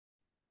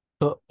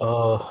So,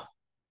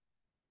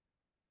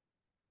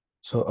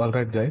 all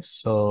right, guys.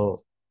 So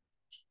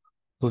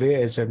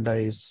today agenda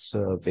is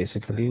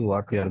basically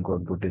what we are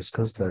going to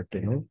discuss that,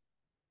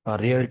 a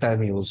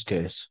real-time use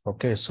case.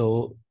 Okay.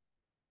 So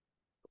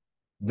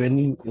when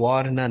you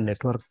are in a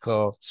network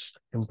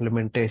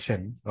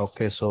implementation,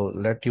 okay, so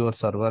let your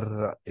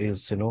server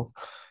is,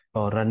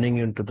 running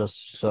into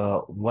this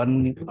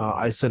one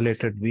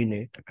isolated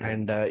VNet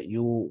and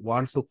you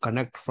want to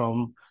connect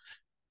from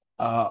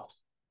uh,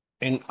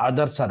 in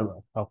other server.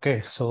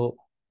 Okay. So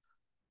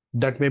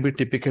that may be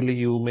typically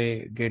you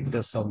may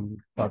get some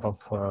sort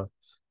of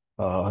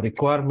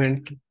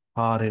requirement,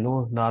 or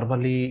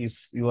normally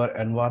if your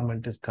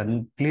environment is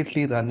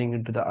completely running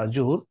into the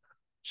Azure,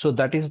 so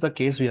that is the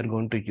case we are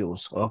going to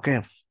use.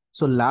 Okay.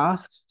 So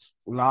last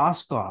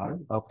call,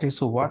 okay,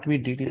 so what we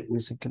did is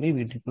basically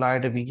we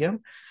deployed a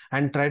VM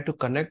and tried to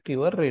connect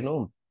your,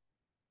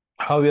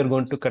 how we are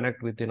going to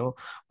connect with,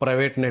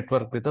 private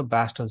network with the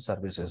Bastion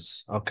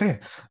services. Okay.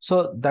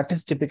 So that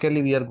is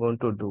typically we are going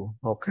to do.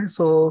 Okay.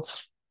 So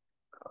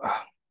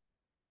I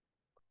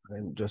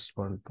just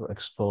want to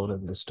explore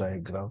in this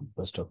diagram,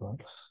 first of all.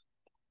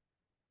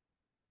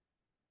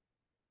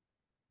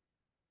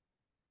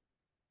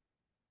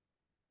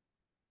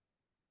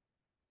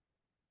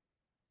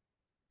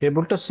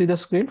 Able to see the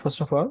screen,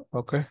 first of all?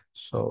 Okay.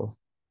 So,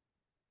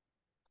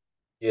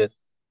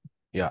 Yes.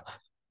 yeah.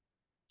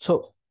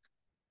 So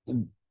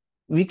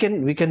we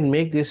can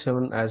make this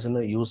even as in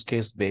a use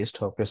case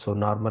based. Okay. So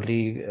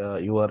normally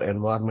your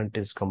environment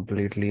is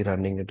completely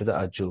running into the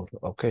Azure.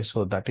 Okay.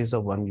 So that is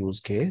the one use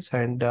case.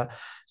 And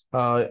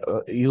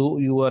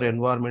your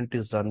environment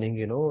is running,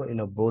 in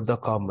a both the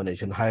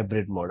combination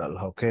hybrid model.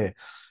 Okay.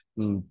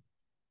 Mm,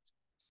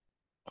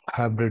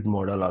 hybrid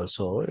model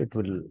also, it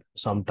will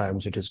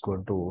sometimes it is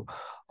going to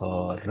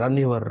run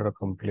your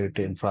complete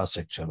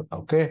infrastructure.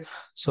 Okay.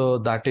 So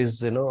that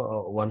is,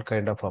 one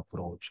kind of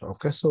approach.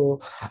 Okay.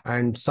 So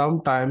and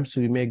sometimes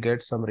we may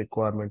get some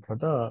requirement for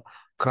the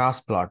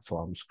cross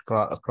platforms,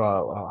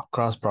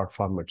 cross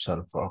platform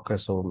itself. Okay.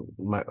 So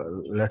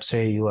let's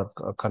say you are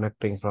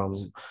connecting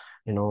from,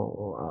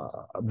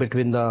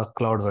 between the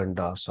cloud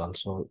vendors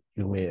also,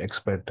 you may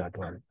expect that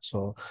one.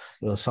 So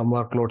some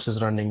workloads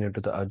is running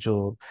into the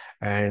Azure,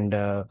 and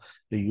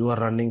you are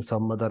running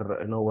some other,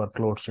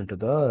 workloads into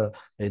the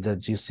either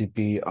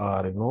GCP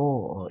or,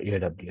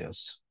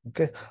 AWS.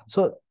 Okay.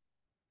 So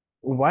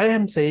why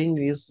I'm saying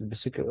is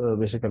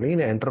basically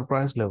in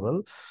enterprise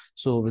level.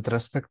 So with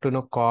respect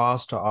to,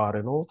 cost, or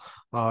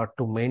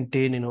to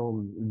maintain,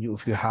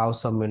 if you have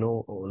some,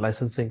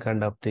 licensing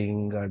kind of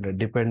thing and a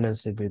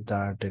dependency with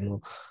that,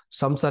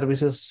 some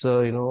services,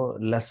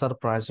 lesser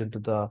price into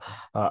the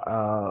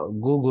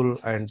Google,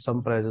 and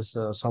some prices,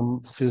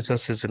 some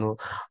futures is,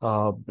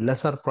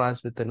 lesser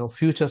price with,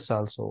 futures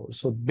also.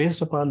 So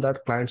based upon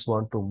that, clients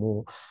want to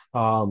move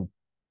um,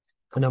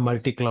 in a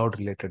multi-cloud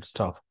related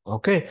stuff.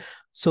 Okay.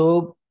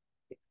 So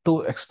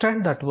to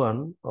extend that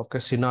one, okay,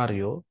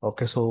 scenario,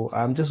 okay, so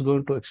I'm just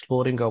going to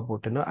exploring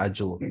about,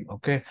 Azure.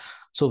 Okay.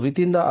 So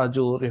within the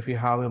Azure, if you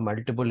have a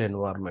multiple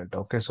environment,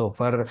 okay, so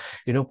for,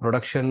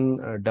 production,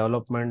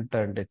 development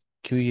and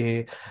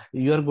QA,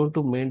 you are going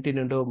to maintain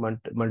into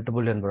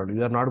multiple environment.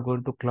 You are not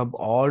going to club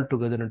all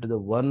together into the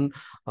one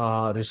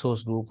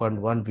resource group and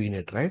one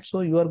VNet, right? So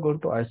you are going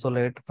to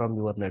isolate from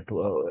your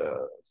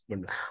network.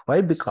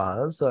 Why?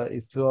 Because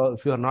if you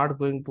are not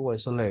going to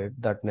isolate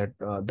that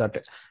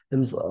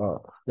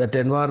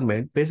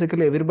environment,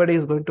 basically everybody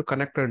is going to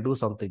connect and do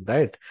something,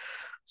 right?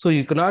 So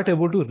you cannot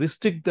able to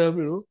restrict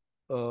them,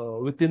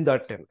 within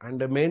that time.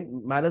 And the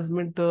main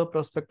management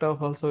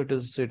perspective also, it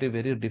is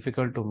very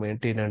difficult to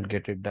maintain and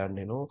get it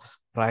done,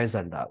 price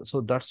and all. So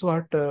that's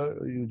what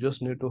you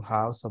just need to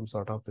have some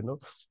sort of,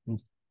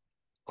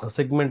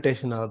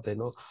 segmentation, or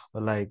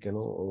like,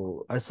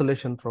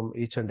 isolation from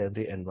each and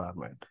every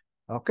environment.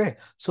 Okay.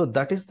 So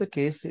that is the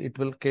case, it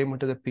will came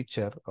into the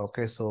picture.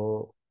 Okay.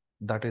 So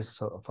that is,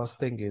 first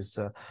thing is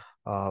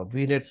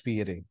VNet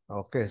peering.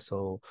 Okay.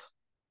 So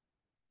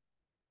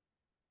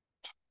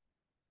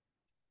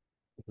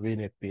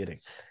VNet peering.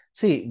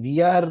 See,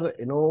 we are,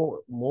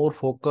 more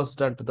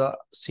focused onto the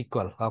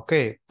SQL.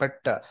 Okay. But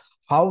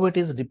how it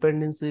is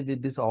dependency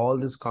with this, all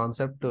this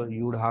concept,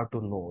 you would have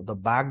to know. The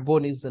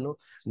backbone is,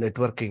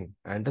 networking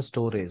and the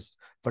storage.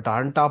 But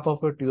on top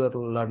of it, you are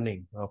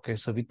learning. Okay.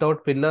 So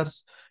without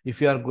pillars, if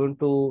you are going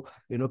to,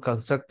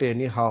 construct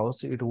any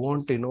house, it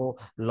won't,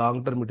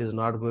 long term, it is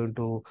not going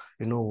to,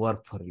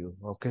 work for you.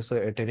 Okay. So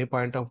at any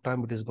point of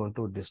time, it is going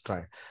to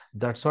destroy.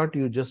 That's what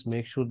you just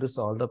make sure this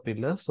all the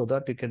pillars, so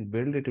that you can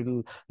build it,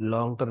 will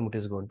long term it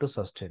is going to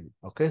sustain.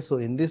 Okay. So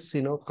in this,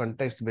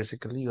 context,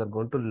 basically you are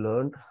going to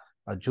learn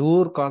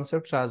Azure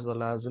concepts as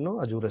well as,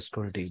 Azure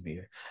SQL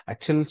DB.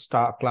 Actual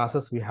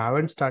classes, we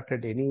haven't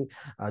started any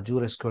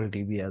Azure SQL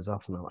DB as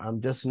of now.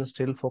 I'm just,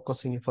 still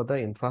focusing for the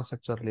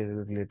infrastructure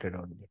related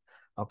only.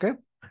 Okay.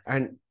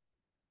 And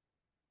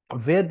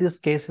where these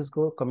cases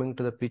go coming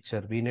to the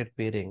picture, VNet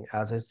peering,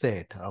 as I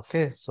said.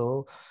 Okay.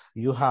 So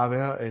you have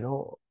a,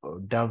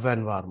 dev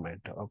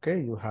environment.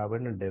 Okay. You have a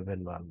dev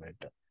environment.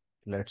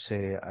 let's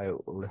say I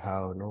would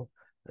have,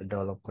 a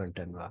development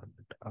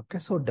environment. Okay,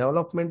 so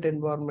development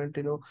environment,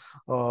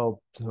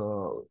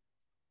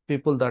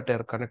 people that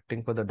are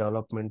connecting for the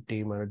development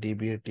team or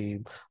DBA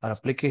team or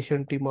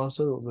application team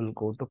also will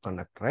go to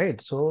connect, right?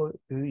 So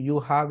you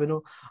have,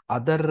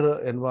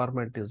 other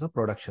environment is the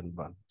production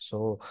one.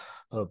 So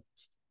uh,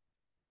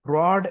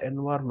 broad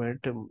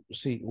environment,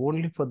 see,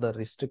 only for the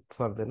restrict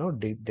for the,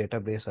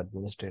 database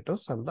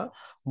administrators and the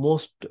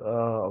most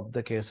of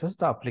the cases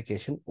the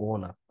application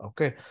owner.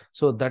 Okay,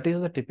 so that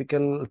is the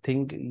typical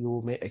thing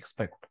you may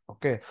expect.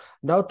 Okay,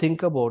 now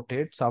think about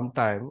it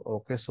sometime.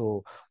 Okay,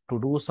 so to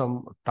do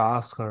some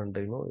task and,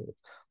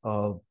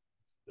 uh,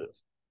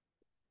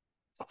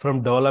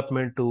 from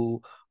development to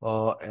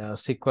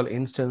SQL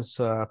instance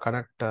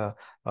connect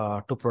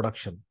to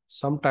production.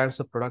 Sometimes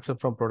the production,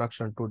 from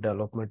production to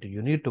development,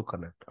 you need to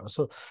connect.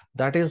 So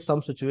that is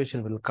some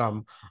situation will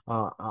come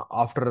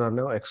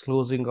after,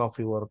 excluding of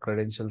your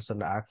credentials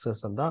and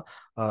access and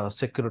the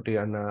security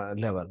and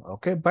level.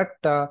 Okay, but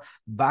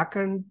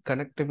backend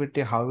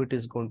connectivity, how it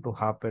is going to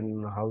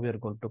happen, how we are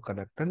going to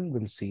connect, and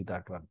we'll see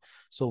that one.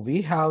 So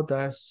we have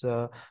this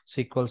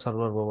SQL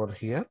Server over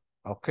here.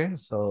 Okay,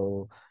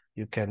 so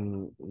you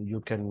can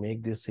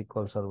make this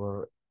SQL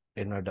Server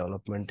in a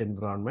development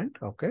environment.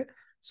 Okay,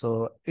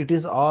 so it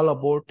is all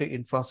about the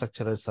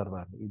infrastructure as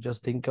server. You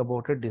just think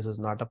about it. This is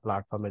not a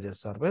platform as a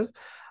service.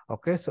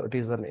 Okay, so it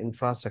is an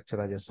infrastructure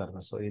as a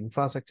service. So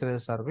infrastructure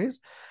as a service,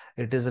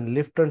 it is a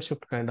lift and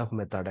shift kind of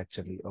method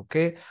actually.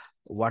 Okay,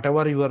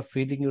 whatever you are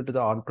feeding into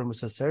the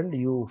on-premises end,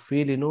 you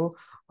feel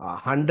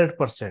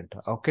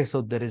 100%. Okay,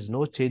 so there is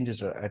no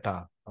changes at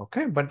all.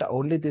 Okay, but the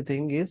only the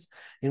thing is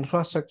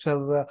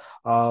infrastructure.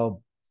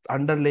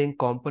 Underlying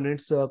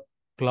components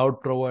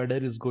cloud provider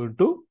is going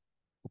to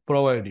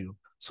provide you.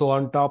 So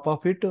on top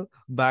of it,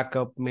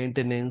 backup,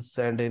 maintenance,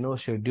 and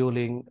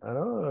scheduling,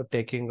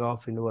 taking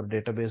off in your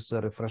database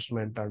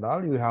refreshment and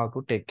all you have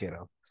to take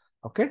care of.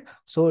 Okay,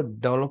 so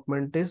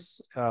development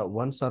is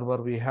one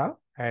server we have,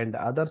 and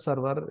other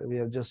server we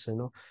are just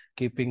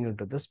keeping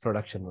into this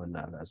production one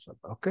as well.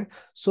 Okay,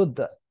 so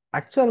the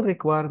actual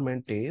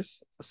requirement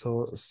is,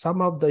 so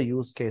some of the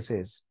use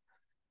cases,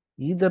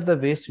 either the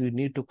ways we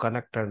need to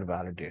connect and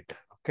validate.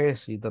 Okay,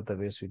 so either the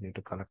ways we need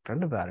to connect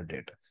and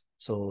validate.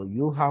 So we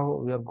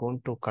are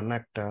going to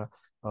connect.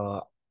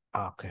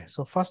 Okay,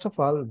 so first of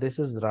all, this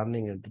is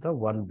running into the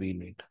one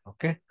VNET.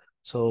 Okay,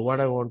 so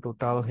what I want to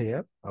tell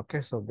here.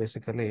 Okay, so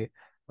basically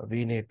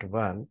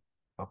VNET-1.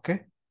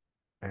 Okay,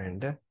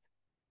 and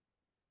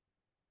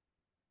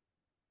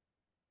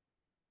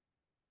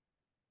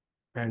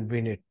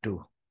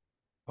VNET-2.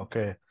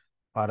 Okay,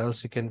 or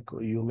else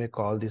you may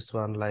call this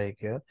one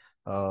like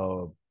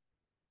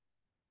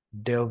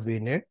dev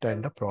VNet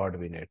and a prod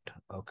VNet.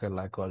 Okay,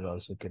 likewise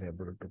also can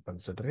able to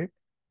consider it.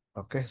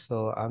 Okay,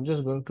 so I'm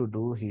just going to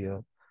do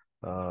here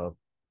uh,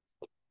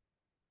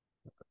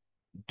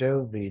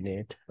 dev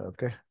VNet.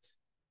 Okay,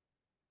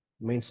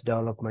 means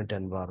development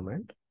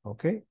environment.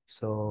 Okay,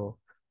 so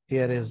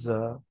here is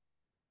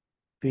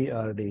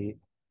PRD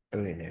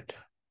VNet.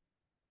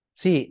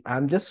 See,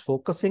 I'm just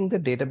focusing the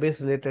database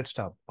related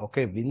stuff.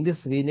 Okay, in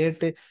this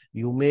VNet,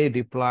 you may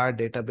deploy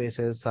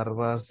databases,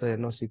 servers,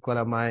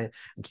 SQL MI,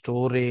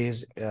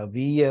 storage,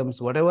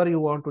 VMs, whatever you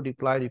want to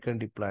deploy, you can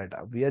deploy it.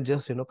 We are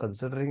just,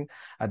 considering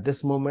at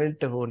this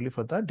moment only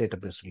for the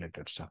database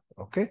related stuff.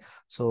 Okay,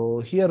 so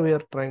here we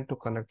are trying to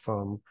connect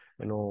from,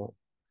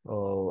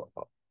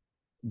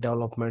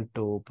 development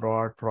to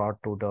prod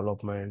to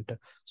development.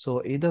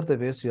 So either the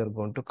ways we are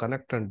going to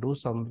connect and do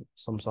some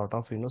sort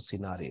of,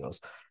 scenarios.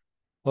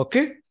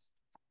 Okay,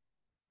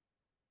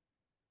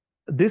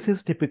 this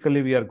is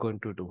typically we are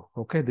going to do.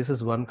 Okay, this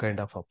is one kind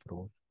of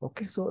approach.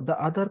 Okay, so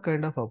the other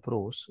kind of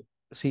approach,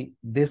 see,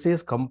 this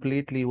is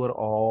completely your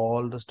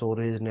all the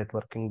storage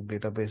networking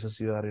databases,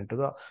 you are into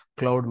the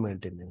cloud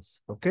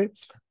maintenance. Okay,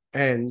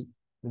 and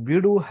we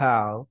do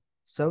have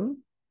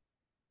some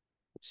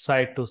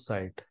site to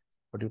site,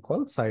 what do you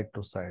call site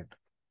to site.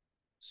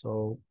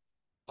 So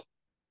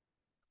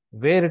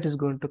where it is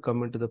going to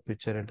come into the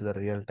picture into the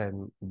real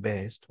time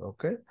based.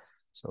 Okay,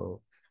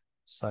 so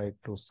site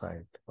to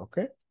site.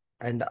 Okay,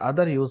 and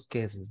other use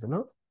cases,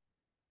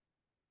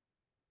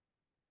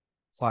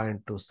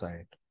 point to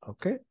site.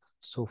 Okay,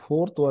 so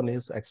fourth one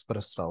is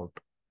express route.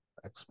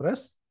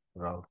 Express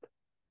route.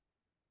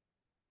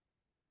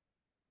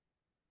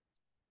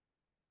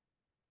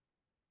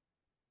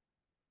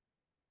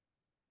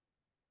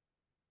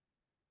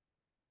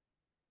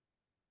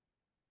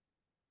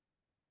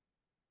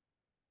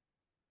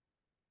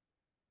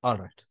 All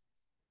right.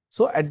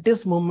 So at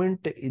this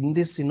moment in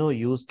this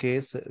use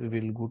case, we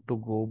will go to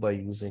go by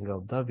using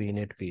of the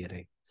VNet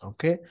peering.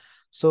 Okay.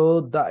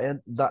 So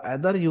the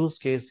other use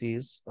case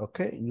is,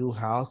 okay, you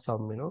have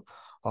some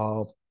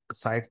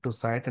site to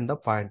site and the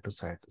point to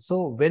site.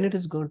 So when it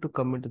is going to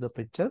come into the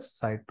picture,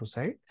 site to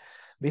site,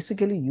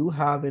 basically you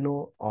have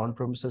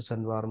on-premises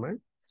environment.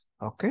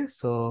 Okay,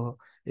 so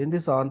in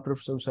this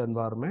on-premises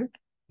environment,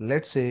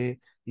 let's say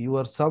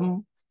your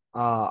some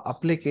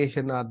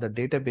application or the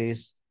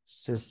database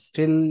is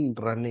still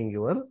running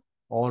your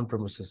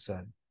on-premises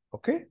side.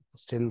 Okay,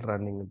 still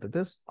running into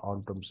this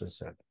on-premises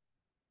set.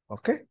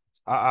 Okay,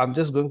 I'm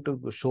just going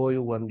to show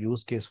you one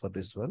use case for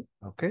this one.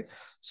 Okay,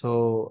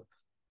 so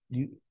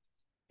you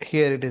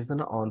here it is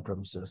an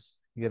on-premises.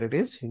 Here it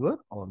is your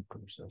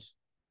on-premises.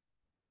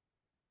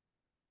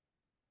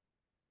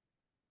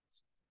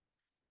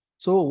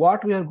 So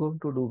what we are going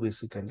to do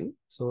basically,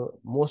 so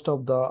most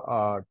of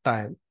the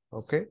time,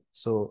 okay,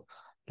 so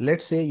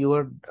let's say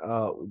your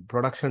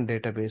production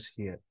database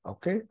here,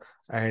 okay,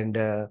 and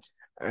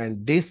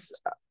this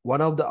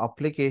one of the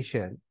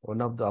application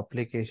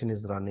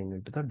is running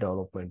into the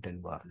development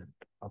environment.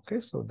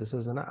 Okay, so this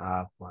is an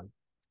app one.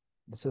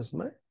 This is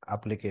my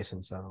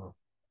application server.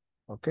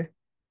 Okay,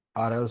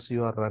 or else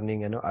you are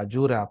running an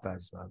Azure app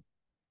as well.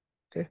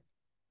 Okay,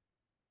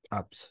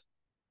 apps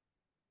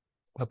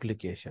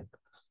application.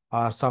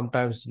 Or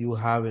sometimes you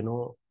have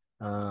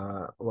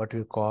what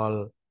we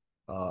call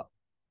uh,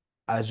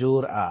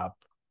 Azure app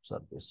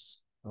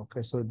service.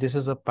 Okay, so this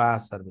is a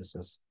PaaS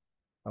services.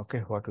 Okay,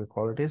 what we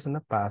call it is in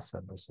a PaaS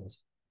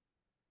services.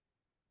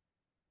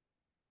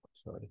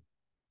 Sorry.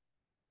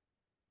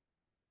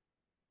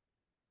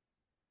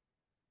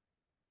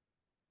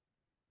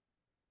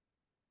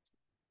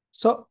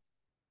 So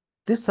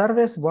this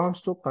service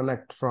wants to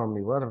connect from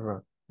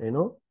your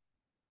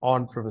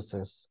on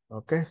premises.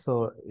 Okay,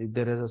 so if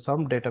there is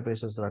some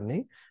databases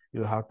running,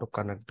 you have to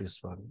connect this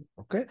one.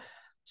 Okay,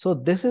 so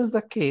this is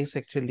the case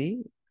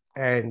actually,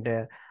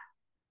 and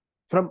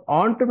from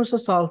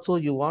on-premises also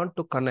you want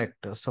to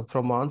connect. So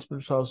from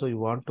on-premises also you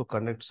want to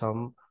connect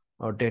some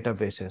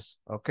databases.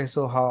 Okay,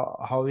 so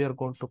how we are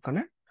going to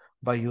connect?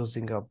 By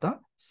using of the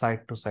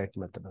site-to-site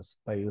methods.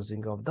 By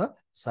using of the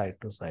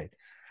site-to-site.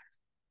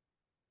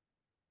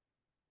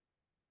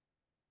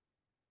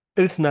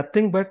 It's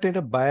nothing but in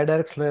a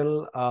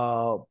bidirectional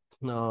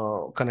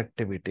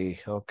connectivity.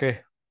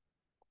 Okay.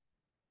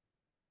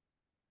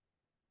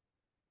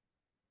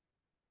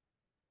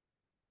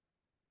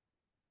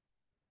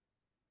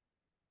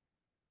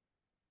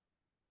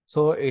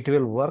 So it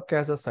will work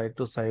as a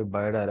site-to-site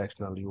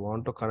bidirectional. You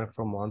want to connect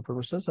from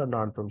on-premises and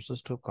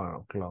on-premises to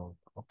cloud.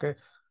 Okay.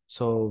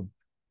 So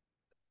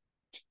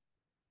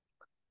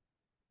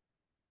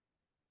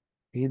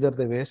either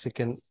the ways you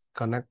can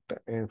connect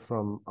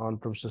from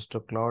on-premises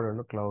to cloud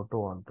and cloud to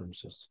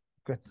on-premises.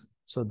 Okay.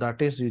 So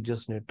that is you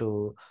just need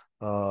to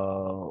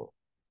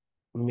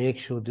make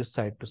sure this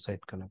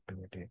site-to-site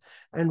connectivity.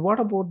 And what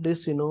about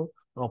this,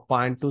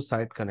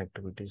 point-to-site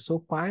connectivity? So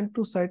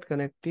point-to-site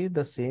connectivity,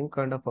 the same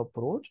kind of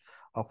approach.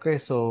 Okay,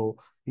 so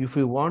if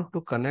we want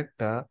to connect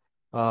uh,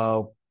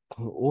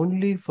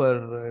 only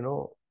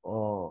for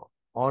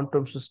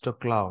on-premises to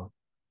cloud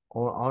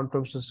or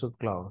on-premises to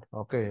cloud,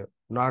 okay,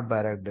 not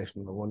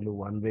bidirectional, only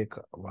one-way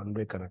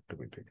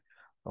connectivity.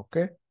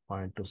 Okay,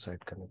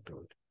 point-to-site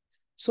connectivity.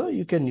 So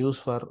you can use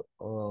for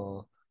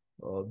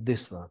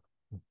this one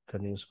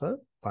can use for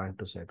point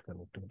to site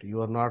connectivity.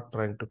 You are not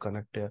trying to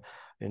connect,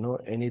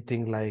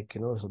 anything like,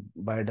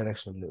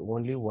 bidirectionally,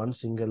 only one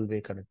single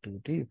way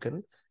connectivity. You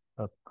can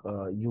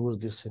use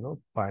this,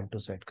 point to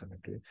site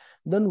connectivity.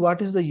 Then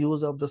what is the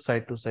use of the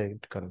site to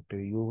site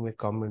connectivity? You may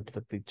come into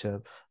the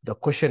picture, the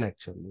question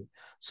actually.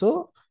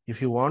 So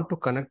if you want to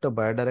connect a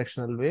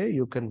bidirectional way,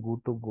 you can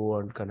go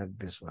and connect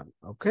this one.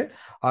 Okay.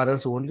 Or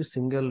else only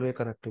single way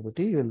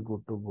connectivity, you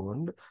will go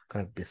and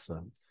connect this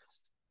one.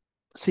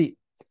 See,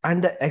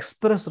 and the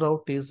express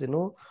route is,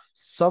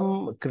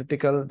 some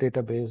critical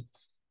database,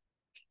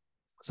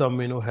 some,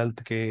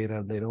 healthcare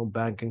and,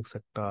 banking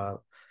sector.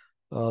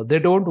 They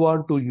don't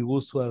want to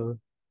use for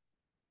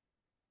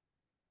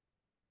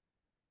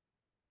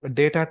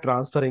data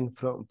transferring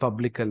from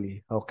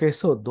publicly. Okay,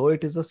 so though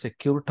it is a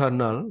secure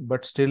tunnel,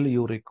 but still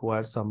you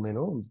require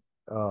some,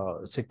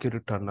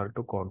 security tunnel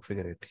to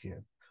configure it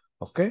here.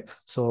 Okay,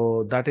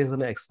 so that is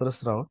an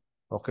express route.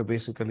 Okay,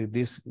 basically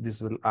this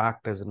will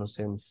act as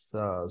same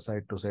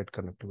side to side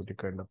connectivity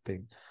kind of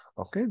thing.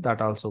 Okay,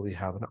 that also we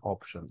have an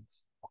option.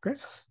 Okay,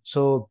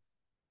 so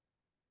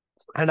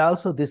and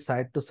also this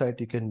site to site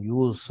you can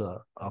use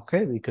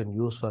okay, we can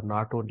use for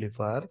not only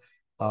for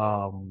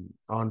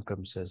on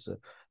premises.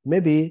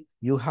 Maybe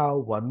you have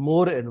one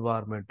more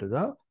environment to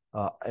the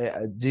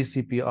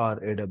GCP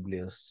or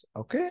AWS.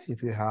 Okay,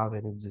 if you have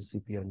any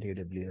GCP and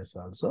AWS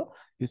also,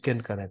 you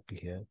can connect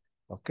here.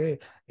 Okay,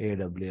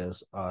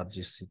 AWS or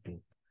GCP.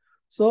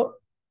 So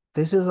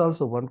this is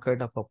also one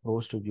kind of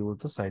approach to use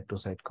the site to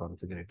site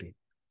configurator,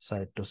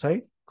 site to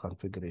site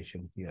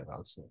configuration here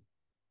also.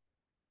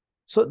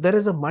 So there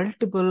is a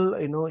multiple,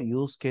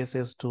 use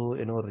cases to,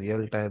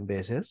 real time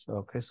basis.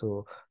 Okay.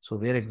 So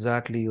where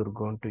exactly you're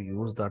going to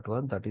use that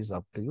one, that is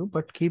up to you.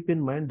 But keep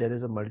in mind, there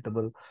is a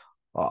multiple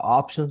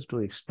options to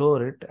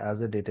explore it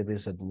as a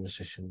database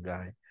administration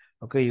guy.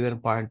 Okay. Even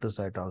point to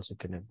site also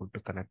can able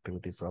to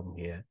connectivity from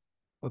here.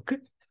 Okay.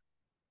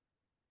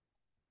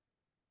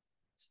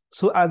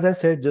 So as I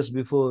said just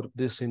before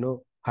this,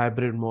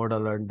 hybrid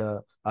model and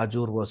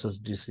Azure versus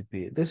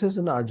GCP, this is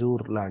an Azure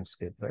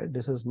landscape, right?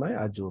 This is my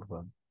Azure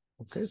one.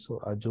 Okay.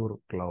 So Azure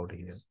cloud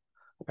here.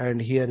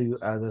 And here you,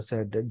 as I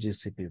said, the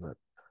GCP one.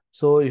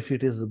 So if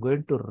it is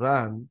going to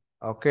run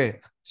Okay,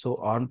 so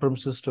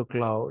on-premises to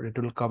cloud, it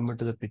will come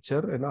into the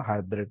picture in a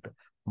hybrid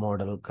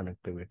model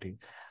connectivity,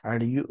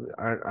 and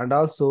and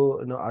also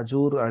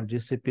Azure and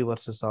GCP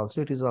versus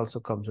also it is also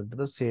comes into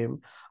the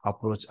same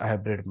approach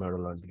hybrid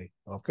model only.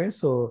 Okay,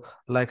 so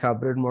like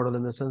hybrid model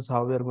in the sense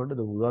how we are going to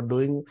do, we are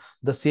doing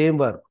the same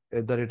work,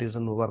 either it is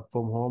in work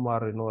from home or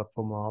work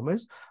from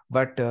office,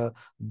 but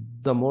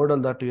the model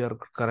that we are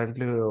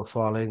currently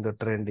following the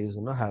trend is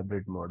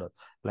hybrid model,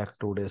 like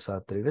 2 days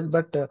or 3 days,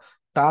 but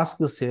task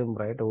the same,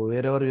 right?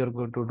 Wherever you are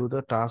going to do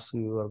the task,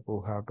 you are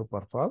to have to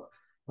perform.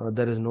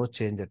 There is no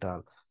change at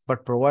all.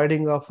 But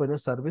providing of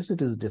service,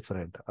 it is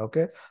different.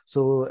 Okay,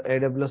 so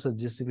AWS and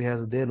GCP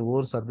has their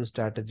own service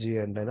strategy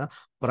and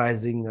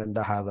pricing and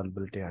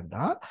availability and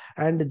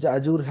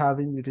Azure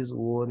having it is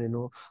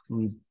own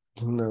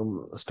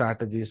mm,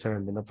 strategies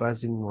and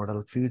pricing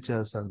model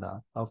features and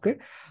okay.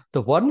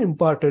 The one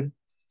important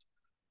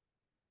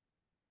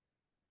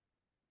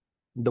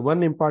the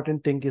one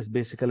important thing is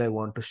basically I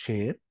want to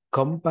share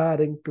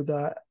comparing to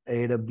the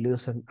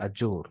AWS and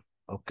Azure.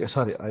 Okay,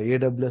 sorry,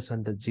 AWS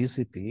and the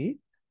GCP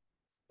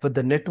for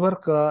the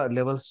network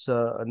level,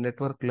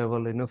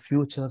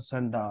 futures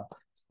and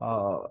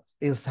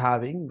is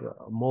having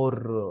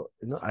more,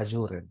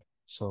 Azure end.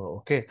 So,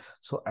 okay,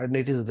 so and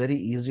it is very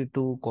easy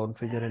to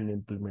configure and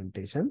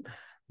implementation,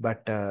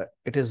 but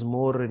it is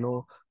more,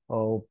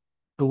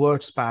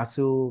 towards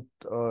passive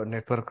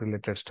network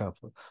related stuff.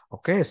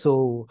 Okay,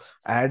 so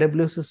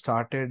AWS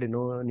started,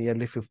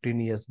 nearly 15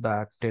 years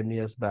back, 10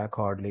 years back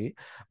hardly,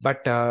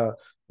 but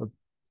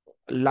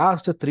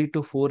last 3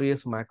 to 4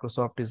 years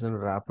Microsoft is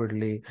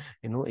rapidly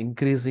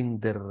increasing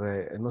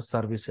their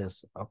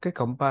services. Okay,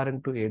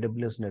 comparing to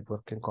AWS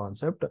networking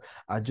concept,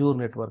 Azure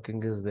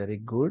networking is very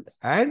good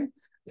and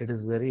it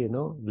is very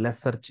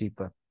lesser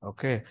cheaper.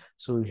 Okay,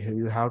 so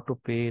you have to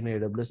pay in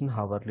AWS in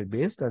hourly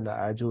based and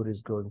Azure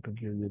is going to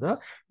give you the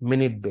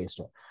minute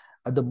based.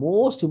 The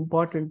most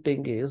important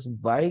thing is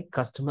why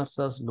customers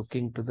are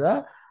looking to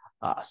the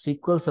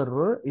SQL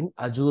Server in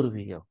Azure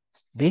VM.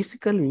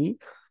 Basically,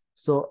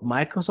 so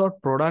Microsoft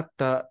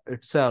product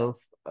itself,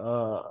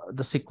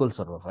 the SQL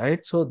Server, right?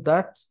 So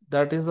that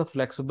is the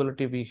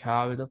flexibility we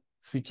have in the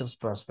features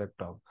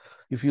perspective.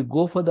 If you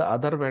go for the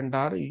other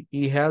vendor, he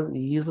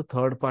is a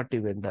third party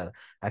vendor.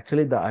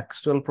 Actually, the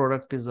actual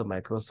product is a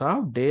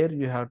Microsoft. There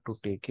you have to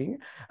take in,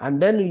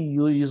 and then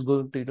you is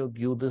going to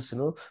give this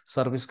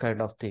service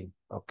kind of thing.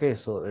 Okay,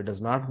 so it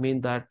does not mean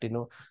that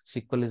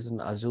SQL is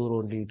in Azure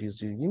only. It is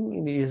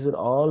using it is in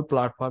all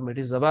platform. It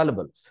is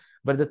available.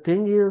 But the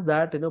thing is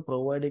that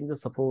providing the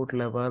support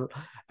level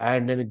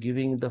and then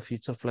giving the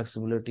feature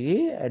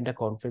flexibility and the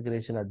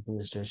configuration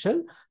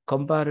administration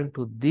comparing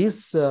to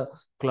these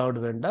cloud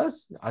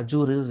vendors,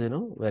 Azure is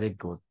very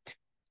good.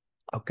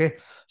 Okay,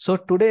 so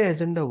today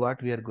agenda what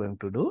we are going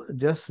to do,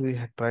 just we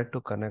have tried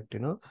to connect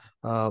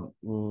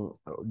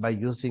by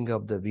using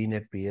of the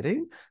VNet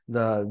peering,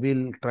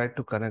 we'll try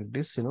to connect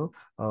this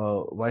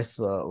vice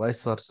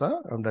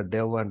versa on the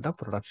dev and the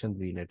production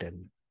VNet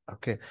end.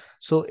 Okay,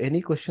 so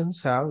any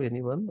questions have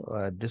anyone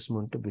at this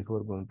moment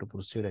before going to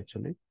proceed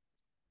actually?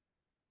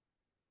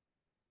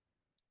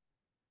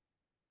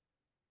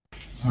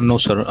 No,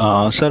 sir.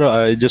 Sir,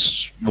 I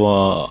just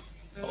want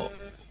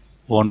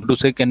to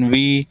say, can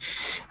we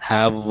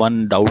have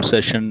one doubt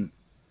session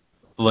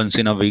once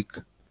in a week?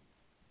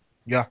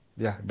 Yeah,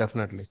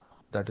 definitely,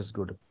 that is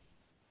good.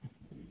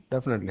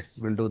 Definitely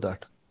we'll do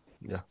that.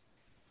 Yeah,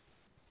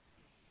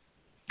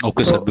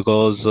 Okay, sir. so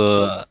Because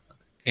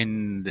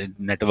in the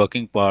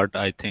networking part,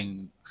 I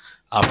think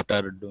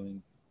after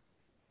doing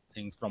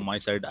things from my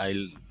side, I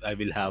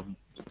will have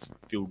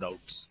few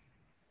doubts.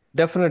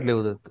 definitely,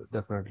 Udit,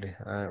 definitely.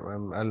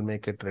 I'll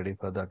make it ready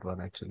for that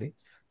one actually.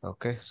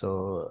 Okay,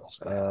 so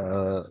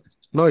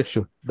no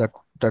issue. That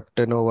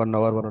 1 hour,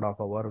 1.5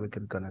 hour, we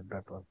can connect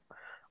that one.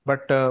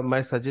 But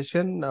my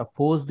suggestion,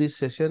 post this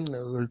session,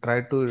 we'll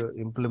try to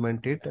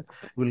implement it.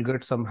 We'll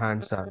get some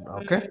hands on.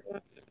 Okay,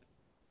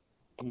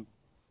 Hmm.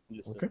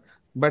 Yes, sir. okay.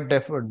 But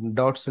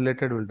doubts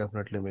related, we'll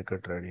definitely make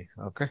it ready.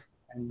 Okay.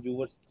 And you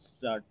were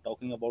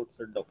talking about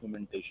sir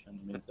documentation,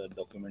 means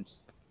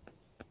documents.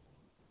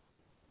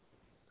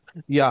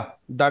 Yeah,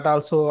 that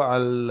also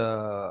I'll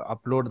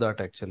upload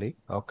that actually.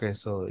 Okay,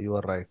 so you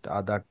are right.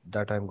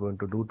 That I'm going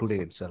to do today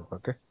itself.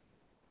 Okay.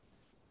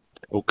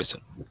 Okay, sir.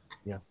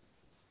 Yeah.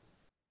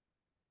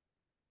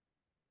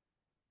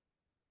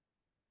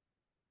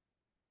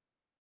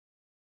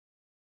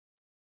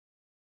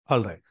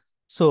 All right.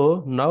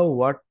 So now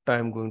what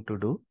I'm going to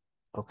do?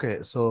 Okay.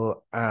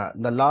 So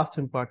the last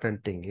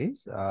important thing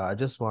is I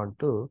just want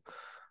to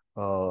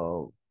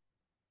uh,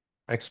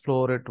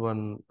 explore it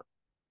one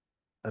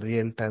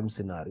real time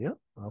scenario.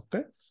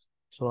 Okay.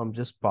 So I'm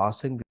just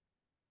passing.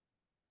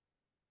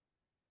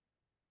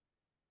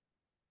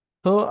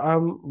 So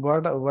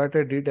what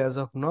I did as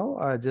of now,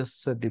 I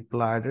just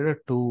deployed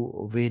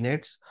two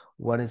VNets.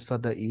 One is for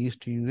the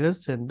East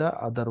US and the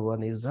other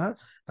one is a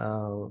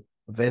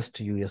West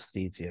US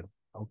region.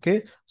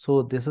 Okay,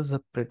 so this is a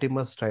pretty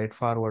much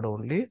straightforward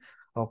only.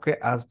 Okay,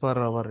 as per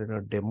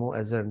our demo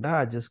agenda,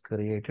 I just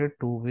created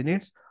two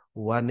VNets.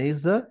 One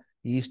is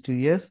East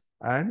US,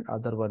 and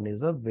other one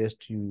is a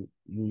West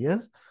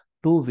US.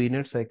 Two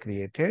VNets I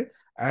created,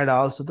 and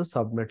also the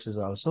subnets is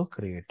also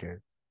created.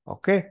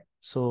 Okay.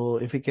 So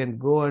if you can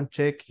go and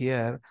check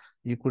here,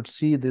 you could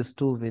see these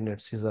two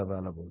VNets is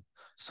available.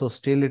 So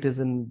still it is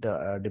in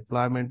the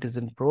deployment is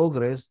in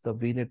progress, the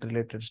VNet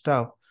related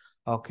stuff.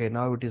 Okay,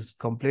 now it is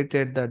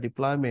completed the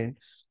deployment.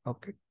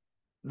 Okay,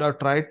 now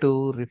try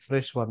to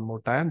refresh one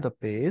more time the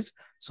page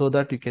so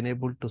that you can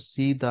able to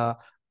see the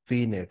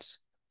VNets,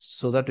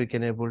 so that we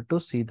can able to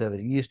see the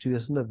East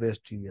US and the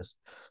West US.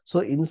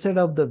 So instead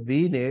of the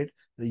VNet,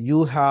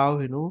 you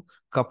have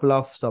couple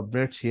of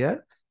subnets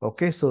here.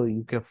 Okay, so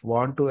you can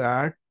want to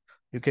add,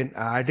 you can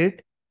add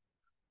it.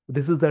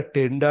 This is the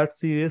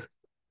 10.cs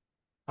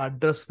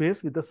address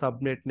space with the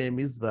subnet name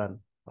is 1.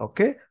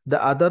 Okay.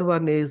 The other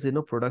one is,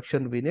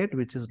 production VNet,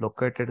 which is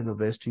located in the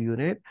West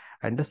unit,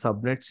 and the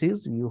subnets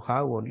is you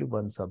have only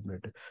one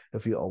subnet.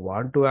 If you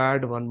want to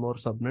add one more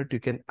subnet,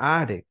 you can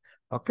add it.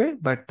 Okay.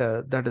 But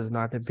that is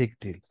not a big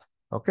deal.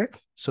 Okay.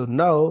 So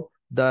now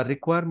the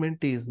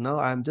requirement is now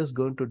I'm just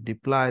going to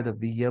deploy the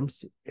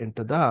VMs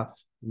into the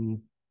mm,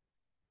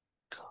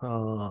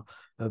 uh,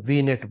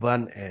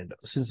 VNET-1 end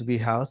since we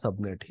have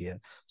subnet here.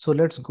 So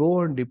let's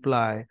go and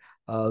deploy.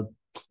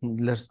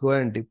 Let's go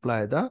and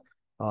deploy the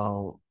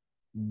uh,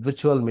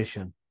 virtual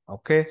machine.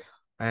 Okay,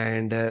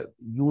 and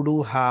you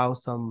do have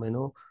some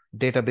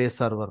database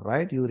server,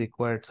 right? You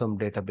required some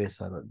database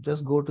server.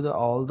 Just go to the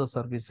all the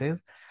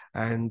services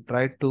and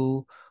try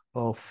to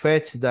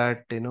fetch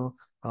that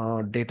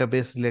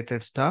database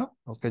related stuff.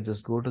 Okay,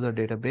 just go to the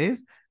database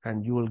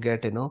and you will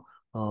get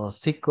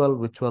SQL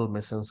virtual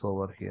machines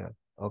over here.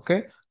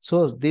 Okay,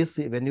 so this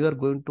when you are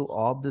going to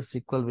opt the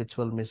SQL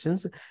virtual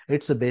machines,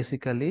 it's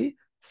basically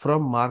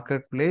from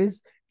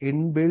marketplace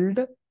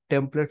inbuilt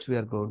templates we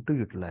are going to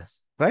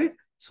utilize, right?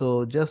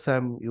 So just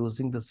I'm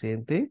using the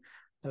same thing.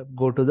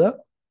 Go to the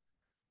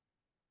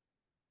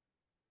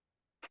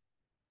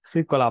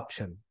SQL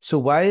option. So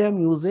why I'm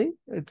using,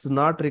 it's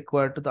not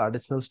required to the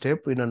additional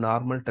step in a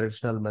normal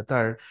traditional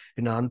method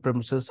in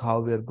on-premises how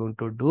we are going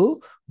to do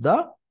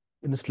the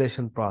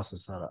installation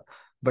process.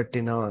 But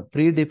in a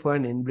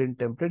predefined inbuilt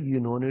template, you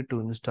no need to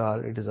install.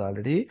 It is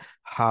already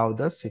have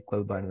the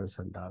SQL binaries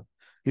and all.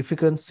 If you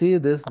can see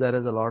this, there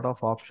is a lot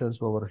of options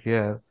over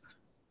here.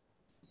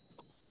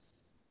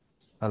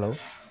 Hello.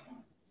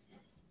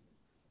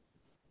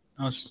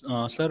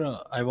 Sir,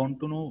 I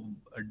want to know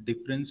a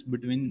difference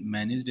between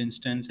managed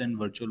instance and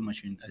virtual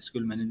machine.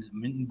 SQL managed, I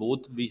mean,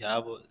 both we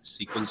have a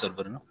SQL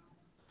Server, no?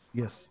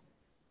 Yes.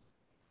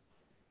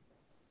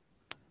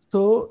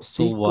 So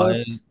So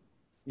why?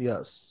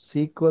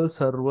 SQL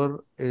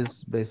Server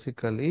is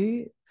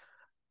basically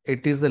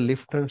it is a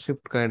lift and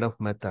shift kind of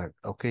method.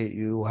 Okay,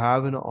 you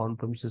have an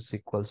on-premises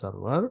SQL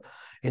Server.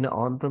 In an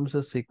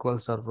on-premises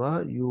SQL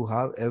Server, you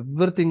have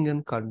everything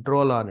in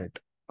control on it.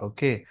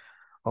 Okay,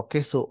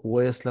 okay, so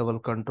OS level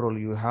control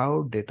you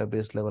have,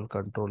 database level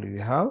control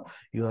you have.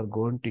 You are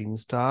going to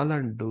install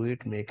and do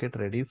it, make it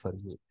ready for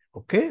you.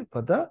 Okay,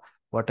 for the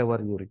whatever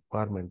your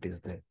requirement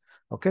is there.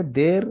 Okay,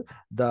 there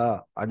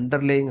the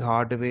underlying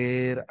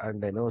hardware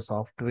and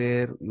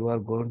software you are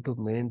going to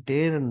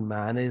maintain and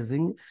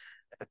managing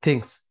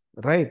things,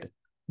 right?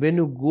 When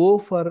you go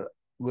for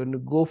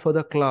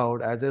the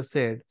cloud, as I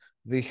said,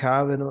 we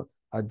have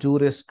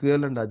Azure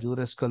SQL and Azure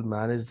SQL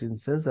managed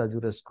instance, Azure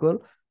SQL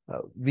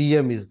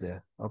VM is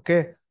there.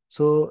 Okay,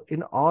 so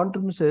in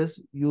on-premises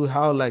you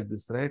have like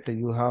this, right?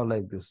 You have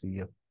like this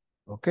VM.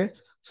 Okay,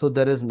 so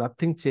there is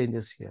nothing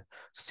changes here.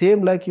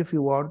 Same like if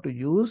you want to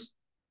use,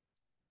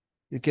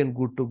 you can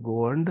good to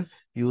go and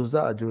use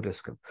the Azure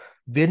SQL.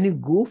 When you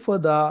go for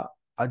the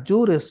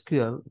Azure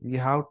SQL, we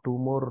have two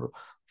more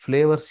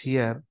flavors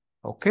here.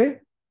 Okay,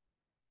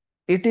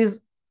 it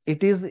is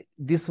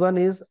this one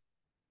is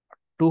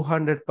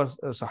 200%,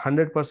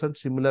 100%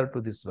 similar to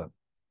this one.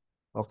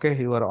 Okay,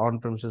 your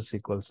on-premises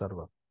SQL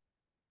Server.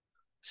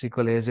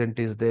 SQL agent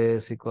is there,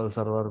 SQL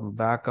Server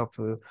backup,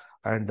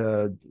 and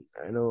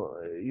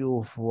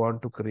you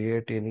want to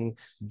create any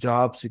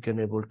jobs you can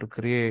able to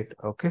create.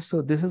 Okay,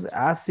 so this is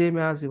as same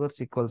as your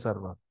SQL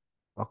Server.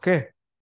 Okay,